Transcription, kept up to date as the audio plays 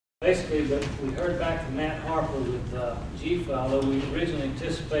Basically, but we heard back from Matt Harper with GFA, although we originally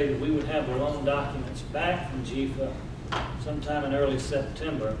anticipated we would have the loan documents back from GFA sometime in early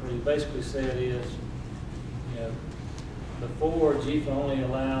September. What he basically said is, before GFA only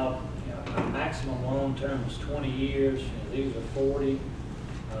allowed, a maximum loan term was 20 years. These are 40.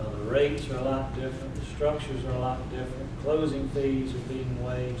 The rates are a lot different. The structures are a lot different. Closing fees are being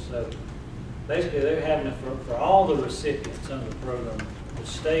waived. So basically, they're having to, for all the recipients under the program, the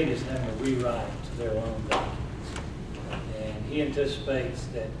state is having to rewrite their loan documents. And he anticipates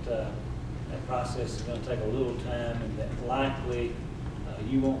that that process is going to take a little time, and that likely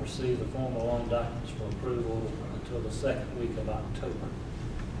you won't receive the formal loan documents for approval until the second week of October.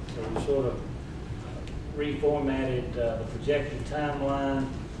 So we sort of reformatted the projected timeline.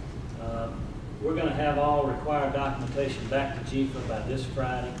 We're going to have all required documentation back to GFA by this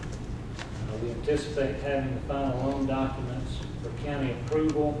Friday. We anticipate having the final loan documents for county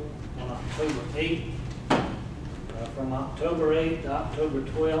approval on October 8th. From October 8th to October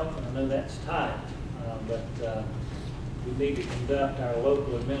 12th, and I know that's tight, but we need to conduct our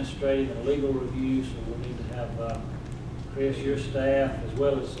local administrative and legal review, so we'll need to have Chris, your staff, as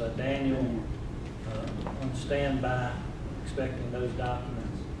well as Daniel on standby, expecting those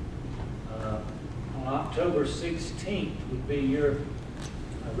documents. On October 16th would be your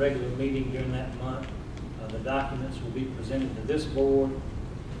regular meeting during that month. The documents will be presented to this board.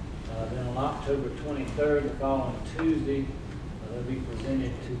 Then on October 23rd, the following Tuesday, they'll be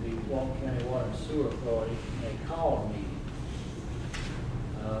presented to the Walton County Water and Sewer Authority in a call meeting.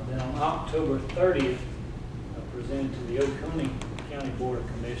 Then on October 30th, presented to the Oconee County Board of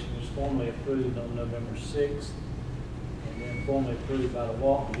Commissioners, formally approved on November 6th, and then formally approved by the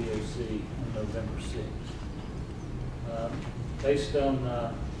Walton DOC on November 6th. Based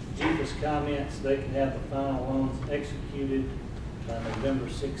on GFA's comments, they can have the final loans executed by November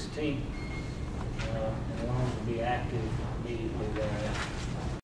 16th, and loans will be active immediately thereafter.